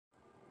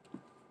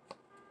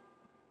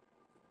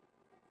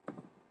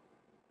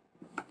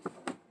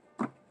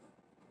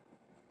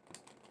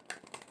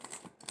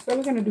So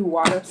we're going to do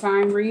water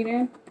sign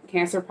reading.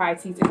 Cancer,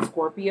 Pisces, and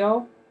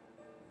Scorpio.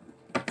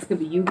 This could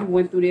be you who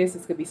went through this.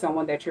 This could be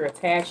someone that you're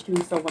attached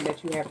to, someone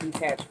that you have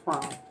detached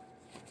from.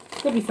 It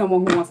could be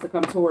someone who wants to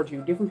come towards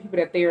you. Different people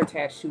that they're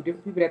attached to.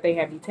 Different people that they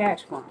have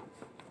detached from.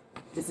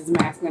 This is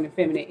masculine and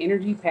feminine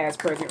energy, past,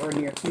 present, or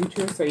near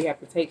future. So you have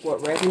to take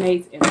what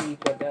resonates and leave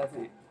what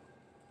doesn't.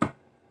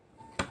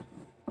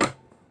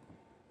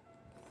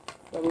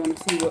 So we're going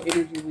to see what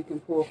energy we can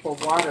pull for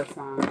water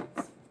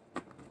signs.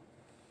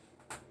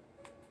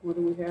 What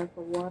do we have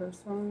for water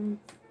signs?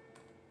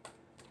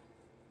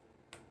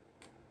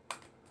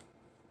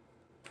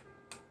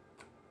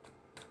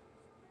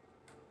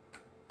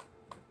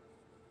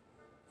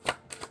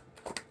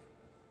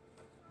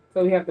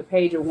 So we have the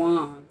Page of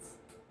Wands.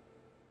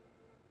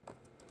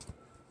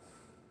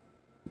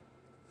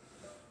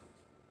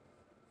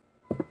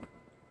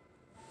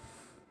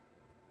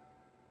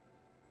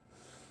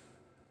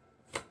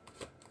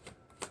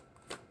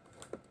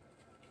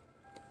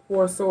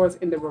 Four of Swords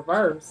in the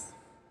reverse.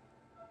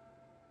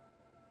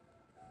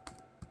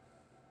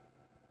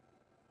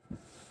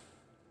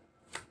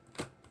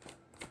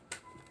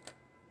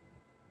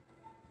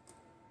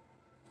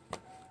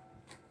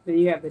 Then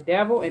you have the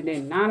Devil and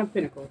then Nine of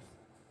Pentacles.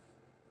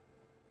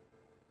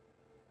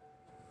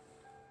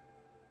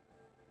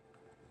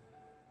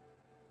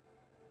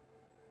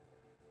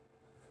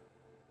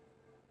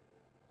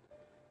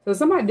 So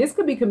somebody, this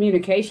could be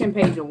communication.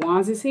 Page of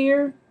Wands is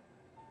here.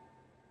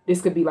 This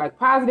could be like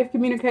positive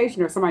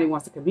communication, or somebody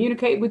wants to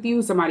communicate with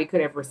you. Somebody could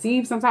have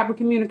received some type of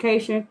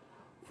communication.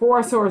 Four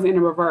of Swords in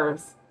the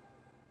reverse.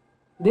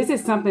 This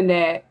is something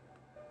that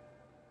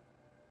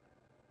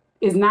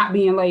is not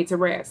being laid to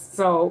rest.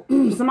 So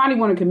somebody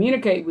want to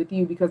communicate with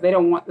you because they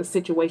don't want the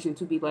situation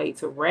to be laid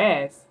to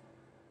rest.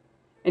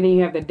 And then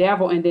you have the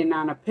Devil and then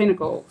Nine of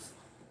Pentacles.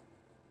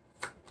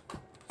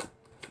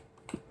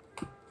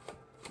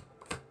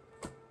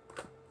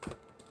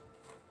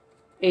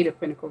 Eight of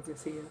Pentacles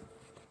is here.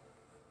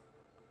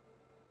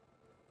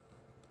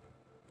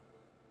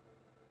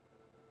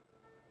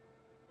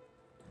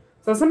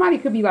 So somebody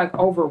could be like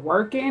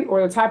overworking,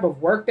 or the type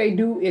of work they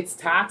do, it's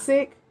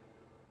toxic.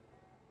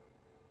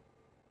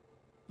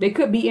 They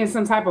could be in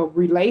some type of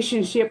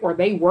relationship, or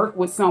they work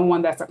with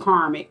someone that's a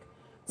karmic.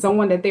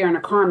 Someone that they're in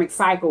a karmic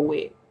cycle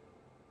with.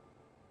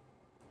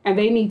 And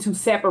they need to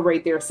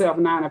separate themselves,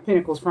 Nine of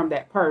Pentacles, from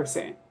that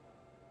person.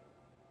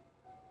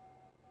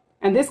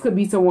 And this could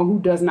be someone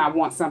who does not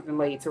want something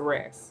laid to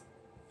rest.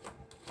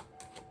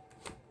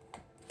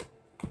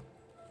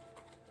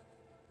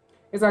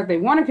 It's like they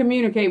want to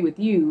communicate with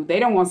you. They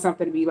don't want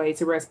something to be laid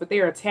to rest, but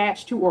they're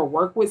attached to or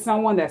work with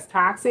someone that's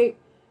toxic.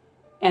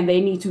 And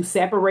they need to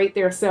separate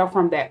themselves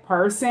from that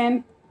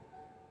person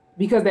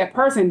because that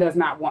person does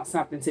not want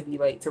something to be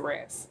laid to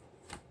rest.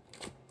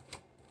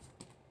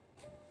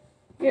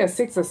 Yeah,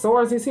 Six of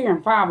Swords is here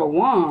and Five of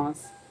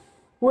Wands.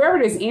 Whoever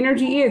this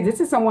energy is, this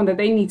is someone that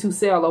they need to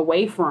sail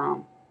away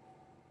from.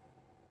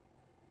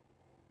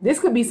 This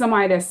could be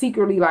somebody that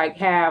secretly like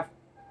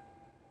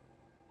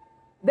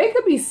they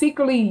could be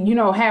secretly, you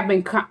know, have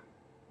been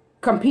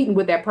competing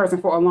with that person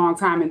for a long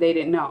time and they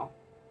didn't know.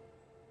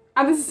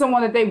 And this is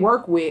someone that they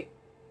work with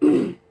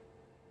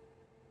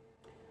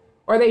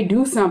or they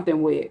do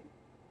something with.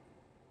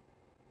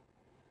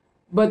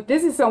 But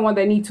this is someone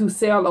that needs to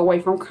sail away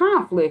from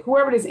conflict.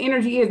 Whoever this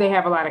energy is, they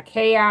have a lot of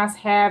chaos,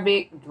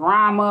 havoc,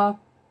 drama,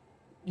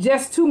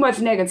 just too much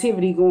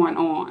negativity going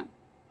on.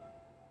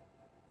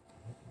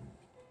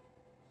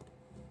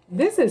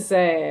 This is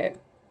sad.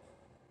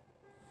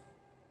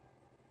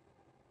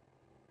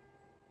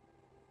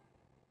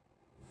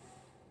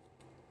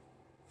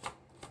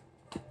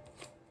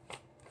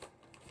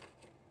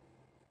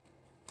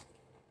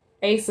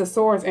 Ace of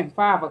Swords and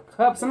Five of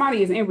Cups.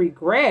 Somebody is in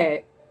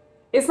regret.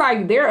 It's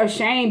like they're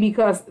ashamed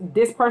because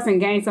this person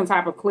gained some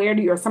type of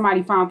clarity or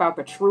somebody found out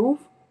the truth.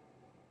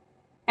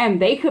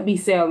 And they could be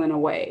sailing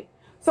away.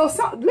 So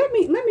let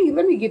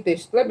me get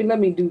this. Let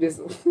me do this.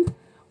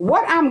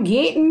 What I'm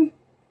getting,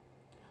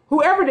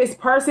 whoever this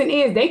person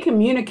is, they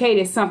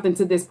communicated something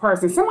to this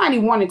person. Somebody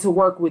wanted to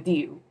work with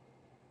you.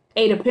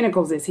 Eight of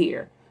Pentacles is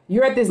here.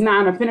 You're at this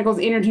Nine of Pentacles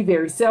energy,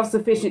 very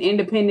self-sufficient,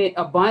 independent,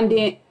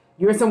 abundant.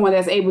 You're someone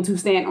that's able to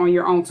stand on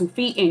your own 2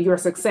 feet and you're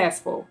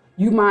successful.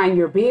 You mind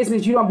your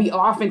business. You don't be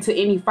off into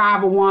any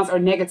Five of Wands or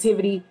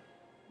negativity.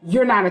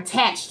 You're not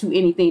attached to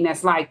anything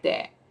that's like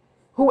that.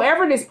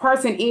 Whoever this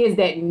person is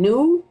that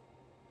knew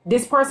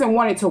this person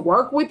wanted to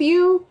work with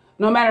you,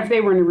 no matter if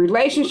they were in a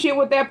relationship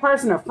with that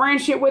person, a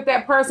friendship with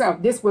that person,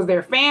 if this was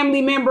their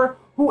family member,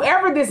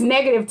 whoever this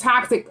negative,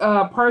 toxic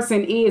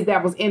person is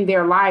that was in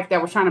their life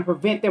that was trying to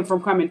prevent them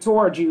from coming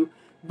towards you,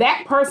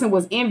 that person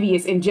was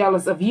envious and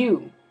jealous of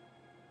you.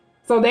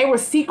 So they were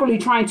secretly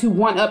trying to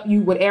one-up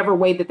you whatever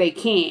way that they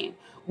can.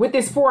 With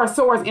this Four of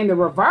Swords in the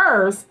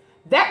reverse,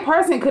 that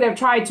person could have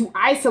tried to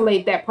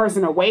isolate that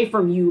person away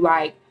from you.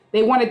 Like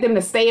they wanted them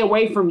to stay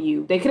away from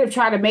you. They could have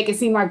tried to make it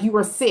seem like you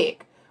were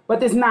sick. But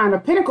this Nine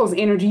of Pentacles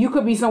energy, you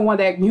could be someone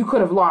that you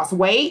could have lost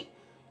weight.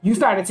 You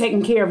started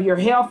taking care of your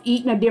health,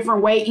 eating a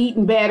different way,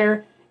 eating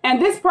better.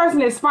 And this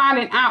person is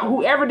finding out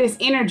whoever this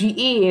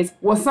energy is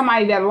was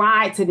somebody that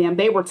lied to them.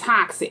 They were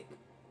toxic.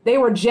 They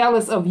were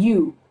jealous of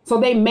you. So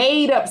they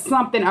made up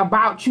something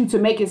about you to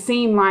make it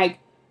seem like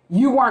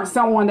you weren't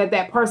someone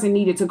that person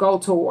needed to go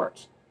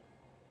towards.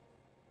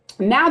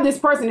 Now this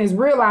person is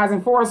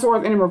realizing, Four of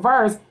Swords in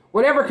reverse,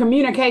 whatever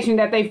communication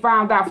that they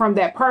found out from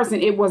that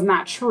person, it was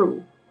not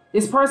true.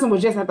 This person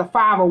was just at the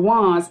Five of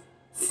Wands,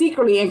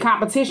 secretly in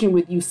competition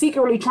with you,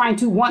 secretly trying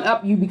to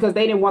one-up you because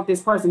they didn't want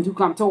this person to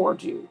come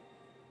towards you.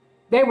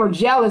 They were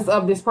jealous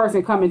of this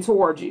person coming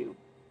towards you.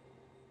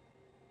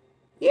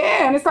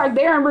 Yeah, and it's like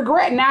they're in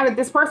regret now that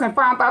this person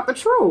found out the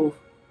truth.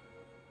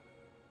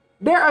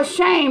 They're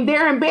ashamed.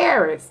 They're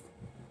embarrassed.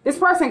 This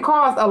person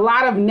caused a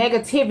lot of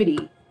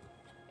negativity.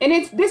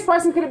 And this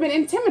person could have been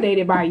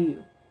intimidated by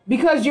you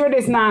because you're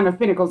this Nine of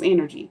Pentacles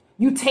energy.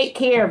 You take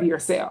care of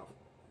yourself.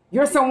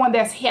 You're someone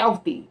that's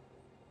healthy.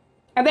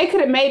 And they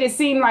could have made it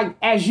seem like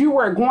as you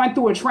were going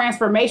through a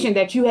transformation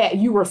that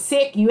you were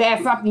sick, you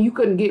had something you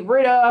couldn't get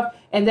rid of,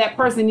 and that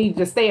person needed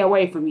to stay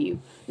away from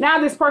you. Now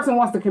this person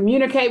wants to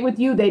communicate with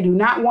you. They do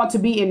not want to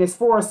be in this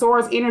Four of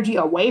Swords energy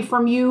away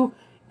from you.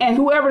 And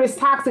whoever this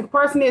toxic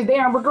person is,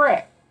 they're in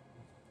regret.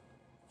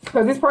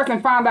 Because this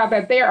person found out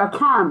that they're a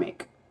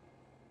karmic.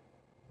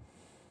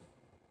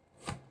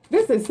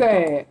 This is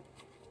sad.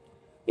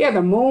 Yeah,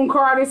 the Moon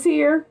card is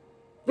here.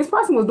 This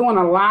person was doing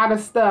a lot of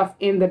stuff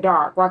in the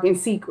dark, like in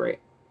secret.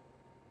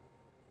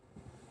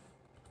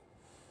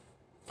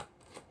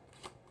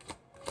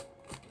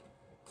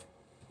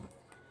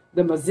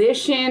 The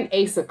Magician,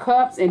 Ace of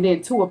Cups, and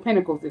then Two of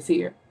Pentacles is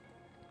here.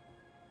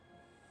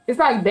 It's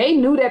like they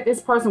knew that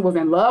this person was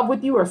in love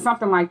with you or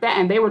something like that,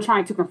 and they were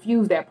trying to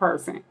confuse that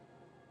person.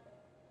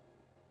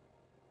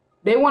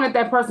 They wanted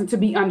that person to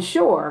be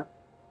unsure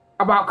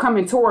about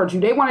coming towards you.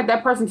 They wanted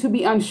that person to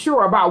be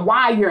unsure about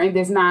why you're in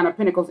this Nine of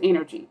Pentacles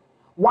energy,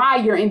 why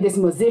you're in this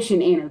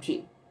Magician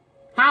energy.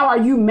 How are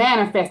you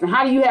manifesting?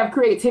 How do you have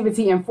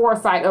creativity and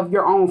foresight of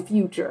your own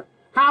future?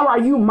 How are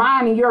you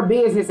minding your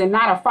business and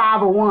not a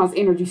Five of Wands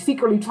energy,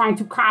 secretly trying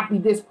to copy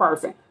this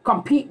person,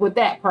 compete with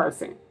that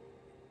person?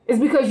 It's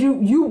because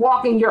you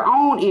walk in your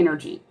own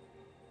energy.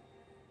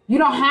 You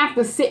don't have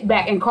to sit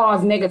back and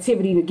cause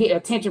negativity to get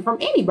attention from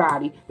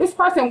anybody. This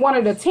person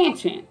wanted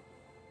attention.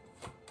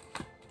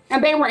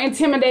 And they were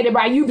intimidated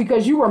by you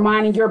because you were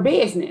minding your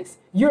business.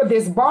 You're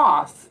this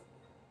boss.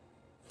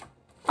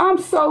 I'm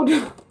so...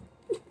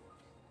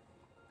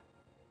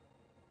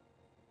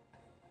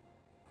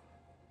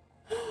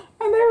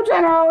 And they were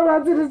trying to hold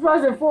on to this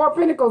person. Four of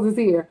Pentacles is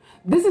here.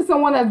 This is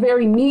someone that's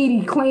very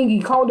needy, clingy,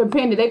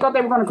 codependent. They thought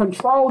they were going to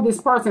control this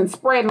person,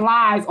 spread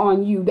lies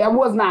on you. That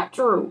was not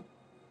true.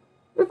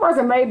 This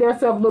person made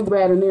themselves look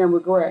bad and they're in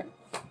regret.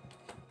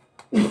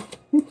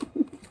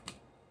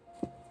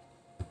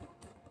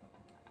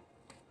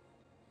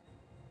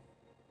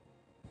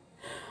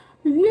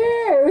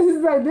 Yeah, this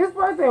is like this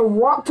person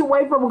walked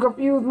away from a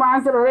confused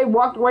mindset, or they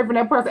walked away from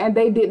that person and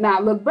they did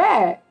not look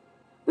bad.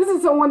 This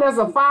is someone that's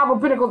a Five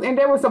of Pentacles, and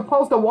they were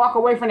supposed to walk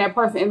away from that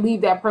person and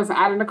leave that person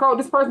out in the cold.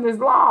 This person is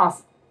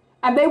lost,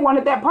 and they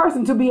wanted that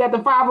person to be at the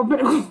Five of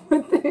Pentacles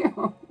with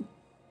them.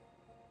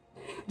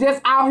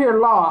 Just out here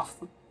lost,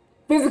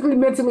 physically,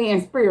 mentally,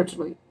 and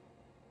spiritually.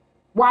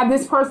 While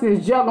this person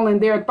is juggling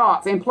their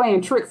thoughts and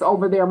playing tricks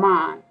over their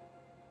mind.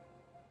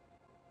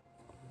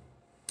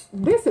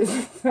 This is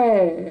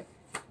sad.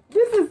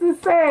 This is the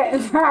sad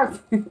and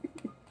toxic.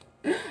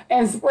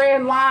 And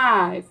spreading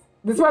lies.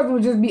 This person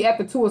would just be at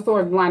the Two of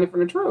Swords blinded from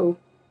the truth.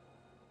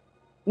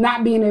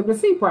 Not being able to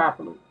see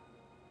properly.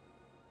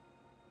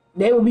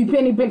 They would be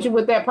penny pinching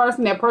with that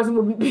person. That person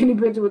would be penny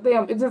pinching with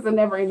them. It's just a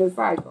never ending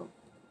cycle.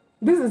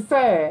 This is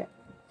sad.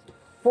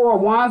 Four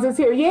of Wands is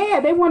here. Yeah,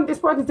 they wanted this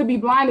person to be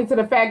blinded to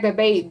the fact that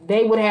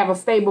they would have a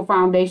stable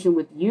foundation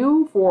with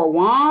you. Four of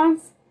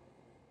Wands.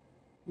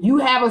 You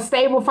have a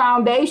stable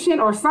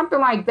foundation or something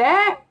like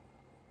that.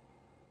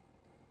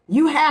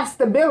 You have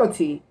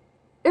stability.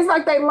 It's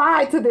like they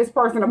lied to this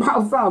person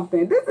about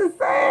something. This is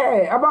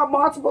sad. About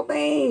multiple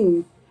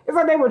things. It's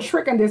like they were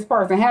tricking this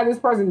person, had this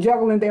person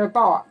juggling their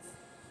thoughts.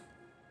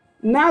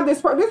 Now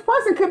this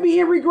person could be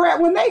in regret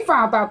when they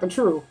found out the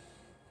truth.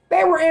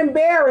 They were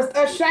embarrassed,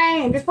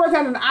 ashamed. This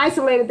person had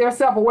isolated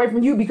themselves away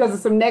from you because of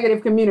some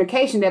negative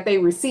communication that they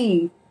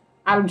received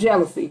out of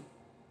jealousy.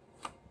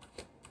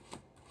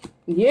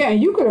 Yeah,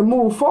 you could have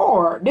moved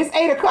forward. This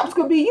Eight of Cups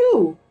could be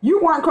you.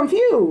 You weren't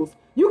confused.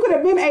 You could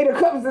have been Eight of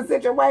Cups in the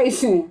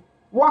situation.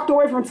 Walked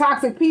away from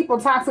toxic people,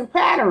 toxic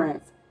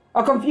patterns,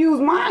 a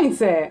confused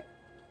mindset.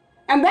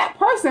 And that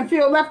person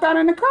feels left out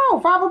in the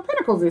cold. Five of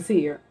Pentacles is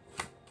here.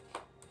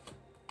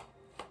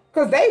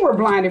 Because they were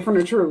blinded from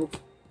the truth.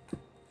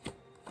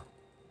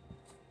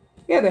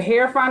 Yeah, the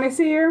Hierophant is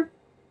here.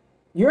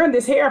 You're in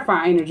this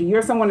Hierophant energy.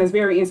 You're someone that's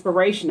very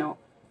inspirational.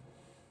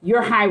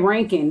 You're high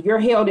ranking. You're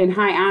held in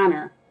high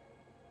honor.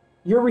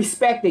 You're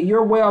respected.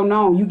 You're well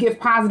known. You give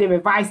positive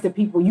advice to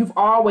people. You've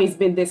always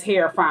been this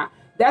Hierophant.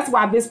 That's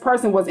why this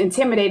person was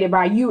intimidated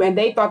by you, and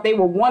they thought they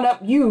would one-up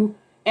you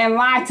and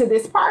lie to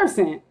this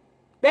person.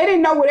 They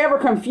didn't know whatever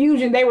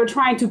confusion they were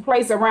trying to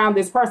place around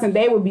this person,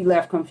 they would be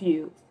left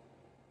confused.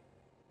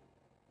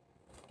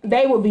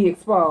 They will be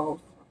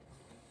exposed.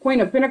 Queen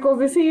of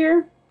Pentacles is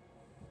here.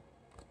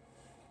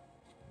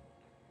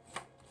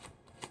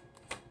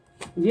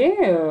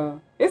 Yeah.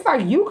 It's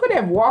like you could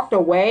have walked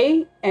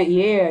away and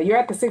yeah, you're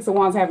at the Six of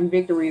Wands having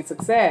victory and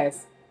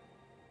success.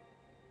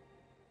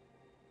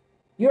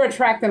 You're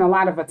attracting a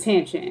lot of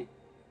attention.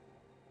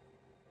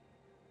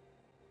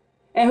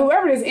 And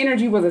whoever this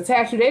energy was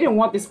attached to, they didn't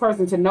want this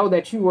person to know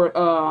that you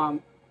were,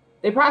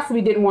 they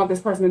possibly didn't want this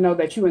person to know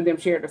that you and them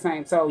shared the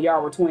same soul.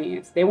 Y'all were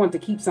twins. They wanted to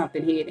keep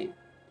something hidden.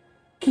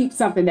 Keep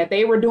something that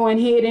they were doing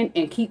hidden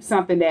and keep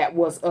something that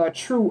was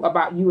true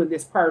about you and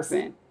this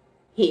person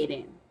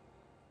hidden.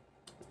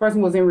 This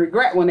person was in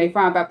regret when they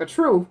found out the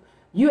truth.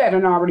 You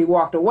hadn't already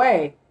walked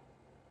away.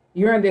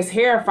 You're in this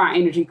Hierophant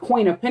energy,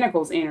 Queen of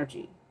Pentacles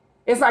energy.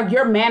 It's like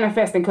you're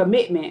manifesting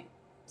commitment.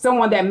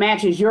 Someone that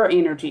matches your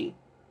energy.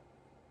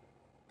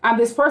 And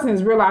this person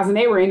is realizing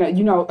they were in a,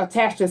 you know,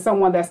 attached to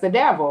someone that's the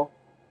devil.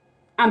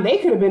 And they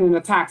could have been in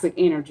a toxic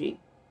energy.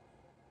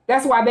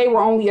 That's why they were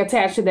only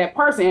attached to that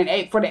person.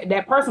 And for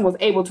that person was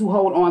able to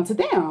hold on to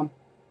them.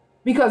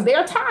 Because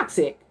they're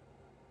toxic.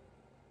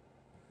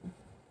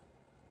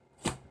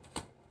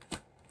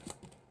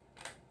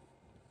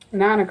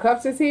 Nine of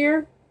Cups is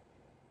here.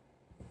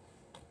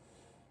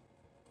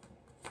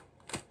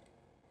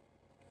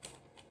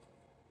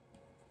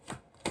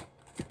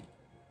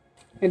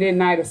 And then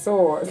Knight of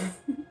Swords.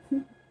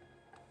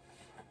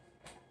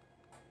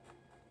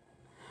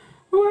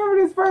 Whoever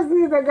this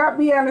person is that got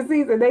behind the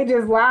scenes and they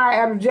just lie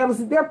out of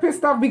jealousy, they're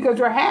pissed off because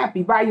you're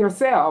happy by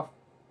yourself.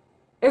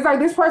 It's like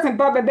this person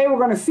thought that they were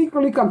going to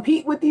secretly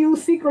compete with you,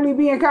 secretly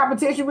be in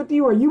competition with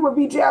you, or you would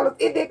be jealous.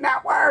 It did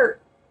not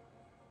work.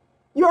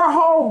 You're a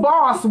whole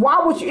boss.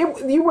 Why would you?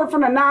 You went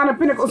from the Nine of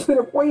Pentacles to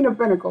the Queen of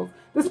Pentacles.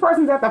 This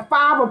person's at the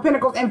Five of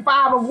Pentacles and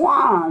Five of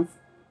Wands.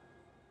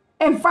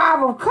 And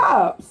Five of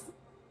Cups.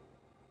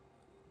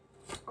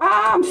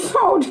 I'm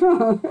so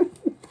done.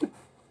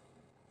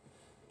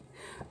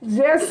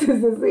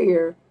 Justice is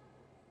here.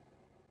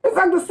 It's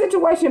like the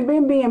situation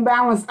been being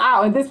balanced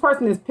out, and this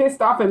person is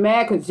pissed off and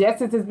mad because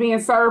justice is being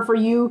served for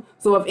you.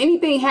 So if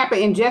anything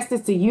happened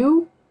injustice to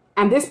you,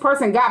 and this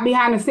person got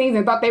behind the scenes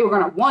and thought they were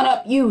going to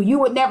one-up you, you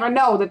would never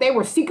know that they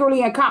were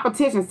secretly in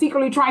competition,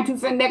 secretly trying to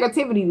send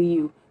negativity to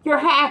you. You're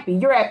happy.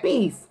 You're at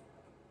peace.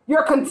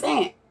 You're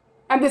content.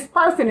 And this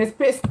person is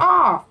pissed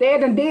off. They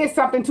done did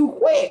something too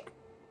quick.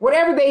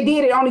 Whatever they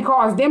did, it only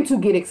caused them to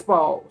get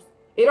exposed.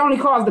 It only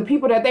caused the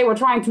people that they were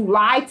trying to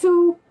lie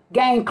to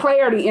gain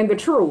clarity in the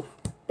truth.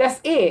 That's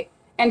it.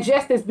 And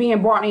justice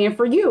being brought in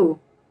for you.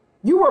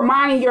 You were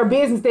minding your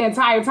business the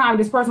entire time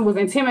this person was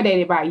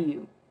intimidated by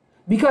you.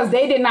 Because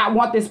they did not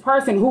want this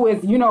person who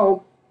is, you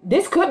know,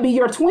 this could be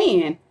your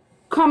twin,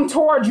 come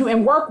towards you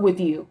and work with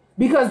you.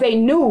 Because they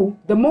knew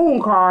the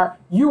Moon card,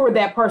 you were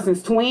that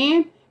person's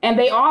twin. And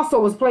they also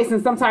was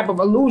placing some type of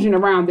illusion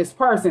around this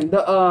person.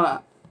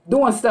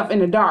 Doing stuff in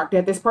the dark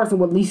that this person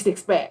would least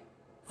expect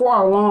for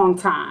a long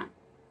time.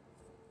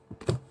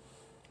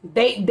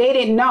 They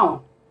didn't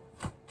know.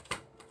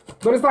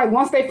 But it's like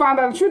once they found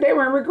out the truth, they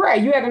were in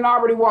regret. You hadn't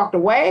already walked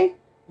away.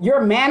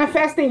 You're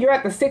manifesting. You're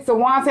at the Six of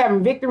Wands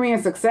having victory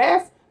and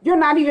success. You're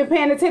not even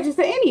paying attention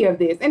to any of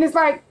this. And it's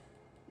like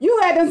you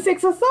had them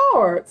Six of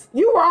Swords.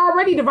 You were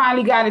already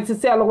divinely guided to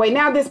sail away.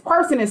 Now this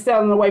person is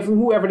sailing away from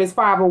whoever this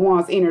Five of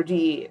Wands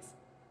energy is.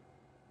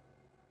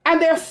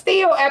 And they're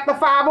still at the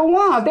Five of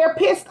Wands. They're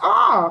pissed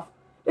off.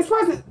 This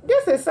person,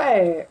 this is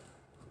sad.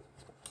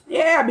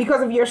 Yeah,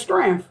 because of your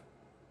strength.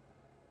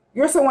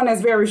 You're someone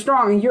that's very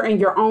strong and you're in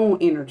your own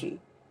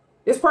energy.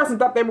 This person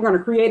thought they were going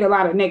to create a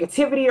lot of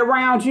negativity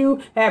around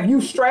you, have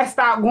you stressed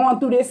out going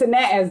through this and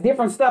that as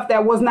different stuff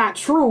that was not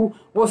true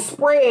was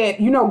spread,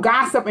 you know,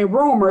 gossip and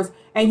rumors,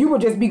 and you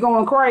would just be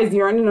going crazy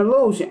or in an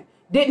illusion.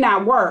 Did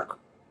not work.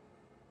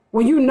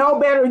 When you know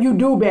better, you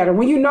do better.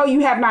 When you know you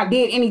have not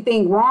did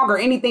anything wrong or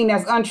anything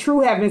that's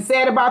untrue have been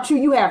said about you,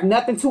 you have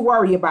nothing to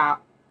worry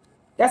about.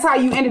 That's how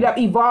you ended up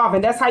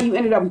evolving. That's how you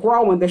ended up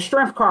growing. The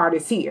Strength card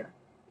is here.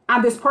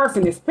 And this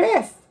person is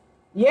pissed.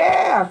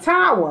 Yeah,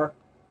 Tower.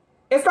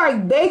 It's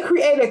like they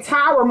created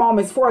tower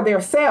moments for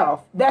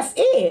themselves. That's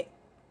it.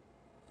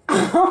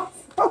 This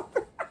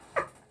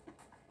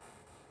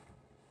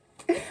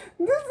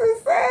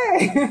is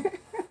sad.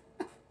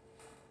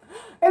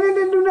 And it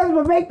didn't do nothing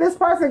but make this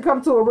person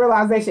come to a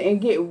realization and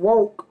get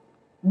woke.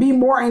 Be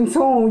more in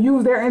tune.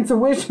 Use their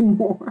intuition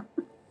more.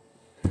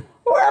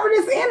 Whoever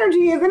this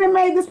energy is, and it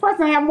made this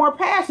person have more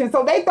passion.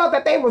 So they thought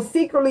that they would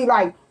secretly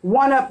like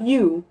one up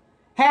you.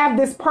 Have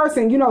this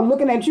person, you know,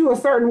 looking at you a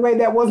certain way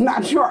that was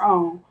not your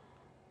own.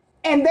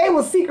 And they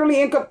will secretly,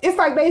 it's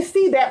like they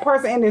see that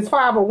person in this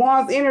Five of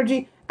Wands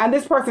energy, and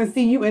this person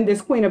see you in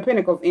this Queen of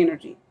Pentacles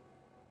energy.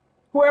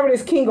 Whoever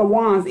this King of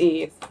Wands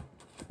is.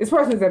 This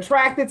person is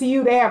attracted to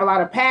you. They have a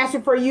lot of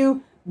passion for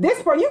you.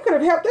 This person, you could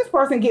have helped this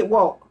person get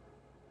woke.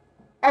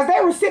 As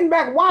they were sitting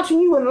back watching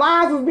you and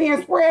lies was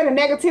being spread and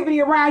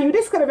negativity around you,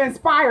 this could have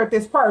inspired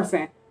this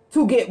person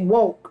to get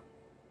woke.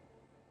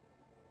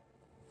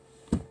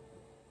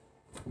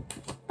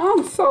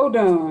 I'm so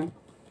done.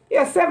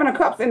 Yeah, Seven of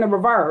Cups in the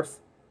reverse.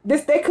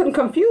 They couldn't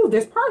confuse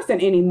this person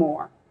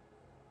anymore.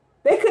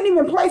 They couldn't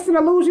even place an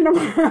illusion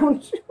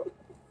around you.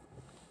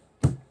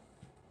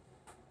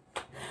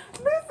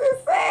 This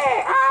is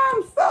sad.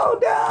 I'm so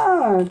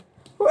done.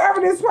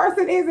 Whoever this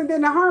person is, and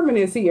then the hermit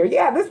is here.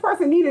 Yeah, this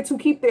person needed to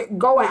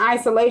go in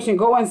isolation,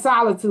 go in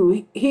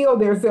solitude, heal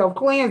themselves,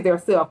 cleanse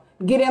themselves,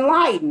 get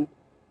enlightened.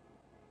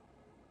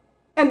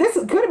 And this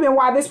could have been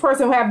why this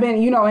person have been,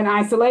 in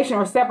isolation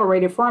or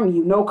separated from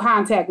you. No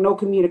contact, no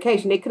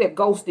communication. They could have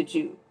ghosted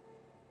you.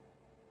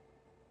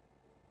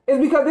 It's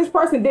because this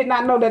person did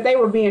not know that they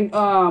were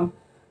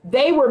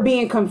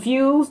being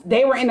confused.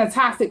 They were in a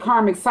toxic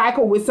karmic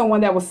cycle with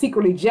someone that was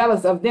secretly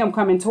jealous of them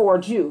coming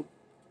towards you.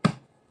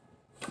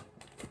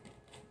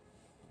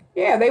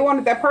 Yeah, they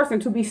wanted that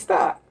person to be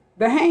stuck.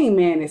 The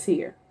hangman is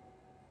here.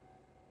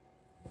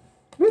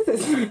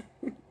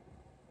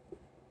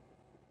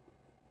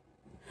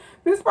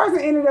 This person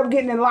ended up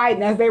getting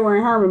enlightened as they were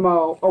in hermit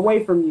mode,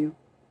 away from you.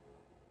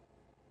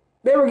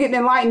 They were getting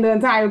enlightened the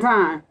entire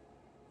time.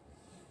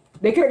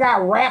 They could have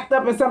got wrapped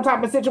up in some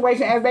type of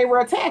situation as they were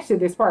attached to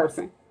this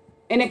person.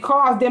 And it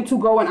caused them to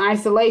go in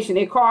isolation.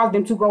 It caused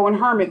them to go in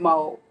hermit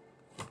mode.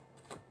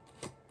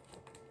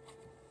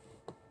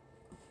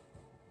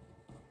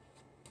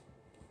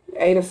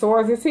 Eight of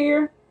Swords is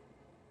here.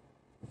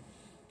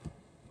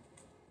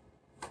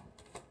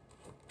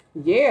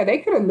 Yeah, they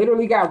could have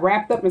literally got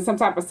wrapped up in some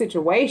type of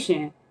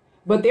situation.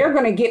 But they're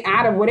going to get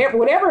out of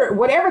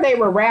whatever they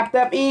were wrapped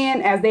up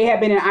in as they have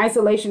been in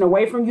isolation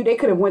away from you. They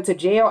could have went to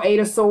jail. Eight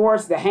of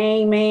Swords, the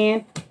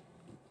hangman.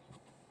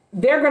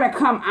 They're going to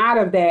come out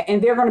of that,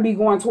 and they're going to be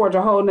going towards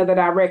a whole nother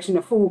direction.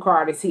 The Fool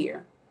card is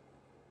here.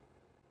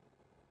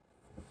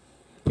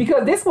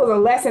 Because this was a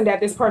lesson that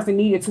this person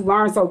needed to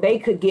learn so they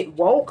could get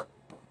woke.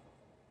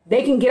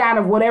 They can get out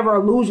of whatever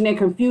illusion and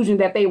confusion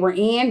that they were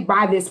in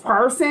by this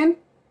person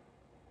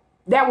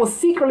that was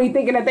secretly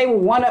thinking that they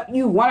would one up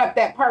you, one up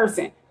that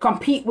person,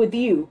 compete with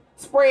you,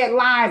 spread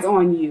lies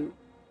on you.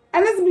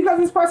 And this is because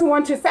this person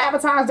wanted to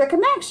sabotage the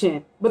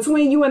connection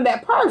between you and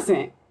that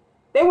person.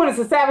 They wanted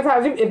to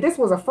sabotage you. If this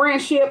was a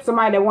friendship,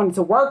 somebody that wanted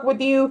to work with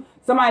you,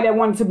 somebody that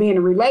wanted to be in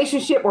a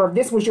relationship, or if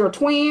this was your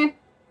twin,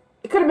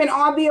 it could have been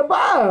all the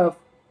above.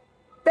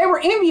 They were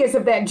envious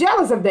of that,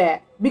 jealous of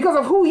that, because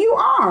of who you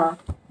are.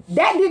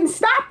 That didn't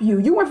stop you.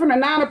 You went from the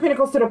Nine of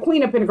Pentacles to the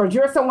Queen of Pentacles.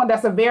 You're someone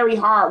that's a very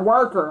hard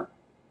worker.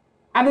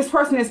 And this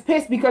person is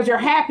pissed because you're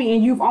happy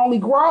and you've only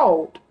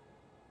grown.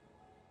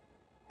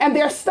 And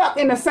they're stuck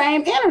in the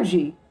same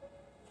energy.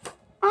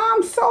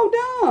 I'm so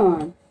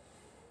done.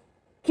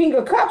 King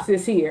of Cups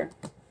is here.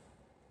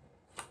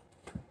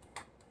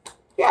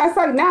 Yeah, it's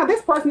like now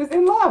this person is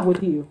in love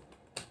with you.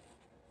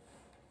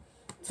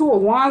 Two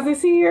of Wands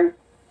is here.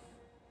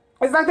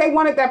 It's like they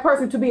wanted that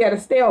person to be at a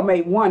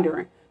stalemate,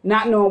 wondering,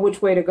 not knowing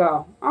which way to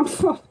go. I'm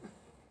so...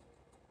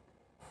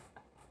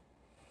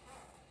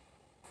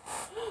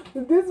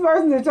 This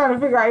person is trying to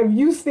figure out if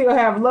you still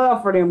have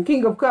love for them.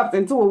 King of Cups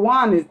and Two of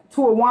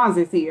Wands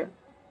is here.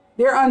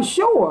 They're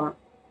unsure.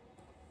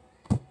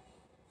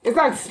 It's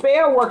like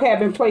spell work had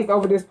been placed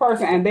over this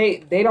person and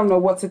they don't know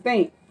what to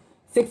think.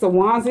 Six of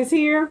Wands is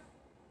here.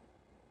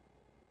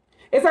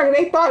 It's like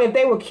they thought if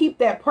they would keep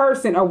that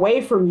person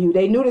away from you,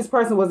 they knew this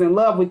person was in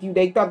love with you,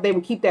 they thought they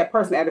would keep that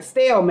person at a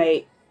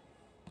stalemate.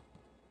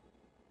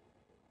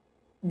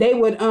 They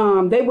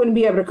wouldn't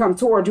be able to come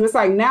towards you. It's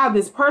like now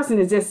this person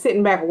is just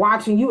sitting back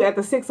watching you at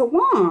the Six of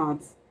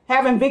Wands,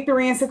 having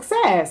victory and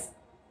success.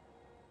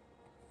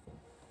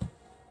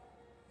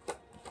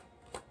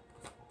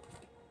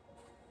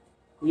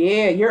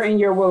 Yeah, you're in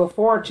your wheel of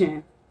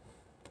fortune.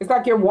 It's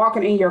like you're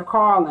walking in your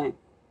calling.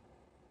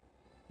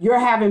 You're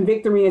having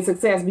victory and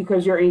success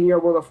because you're in your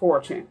wheel of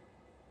fortune.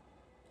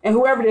 And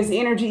whoever this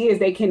energy is,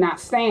 they cannot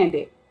stand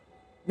it.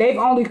 They've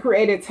only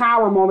created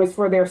tower moments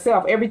for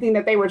themselves. Everything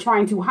that they were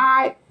trying to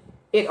hide,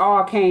 it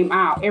all came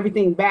out.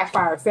 Everything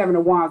backfired. Seven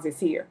of Wands is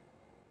here.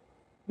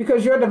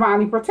 Because you're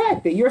divinely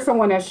protected. You're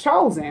someone that's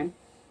chosen.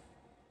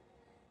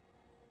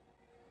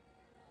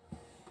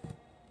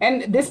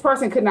 And this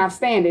person could not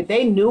stand it.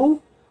 They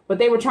knew, but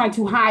they were trying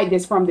to hide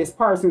this from this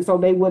person so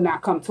they would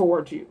not come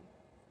towards you.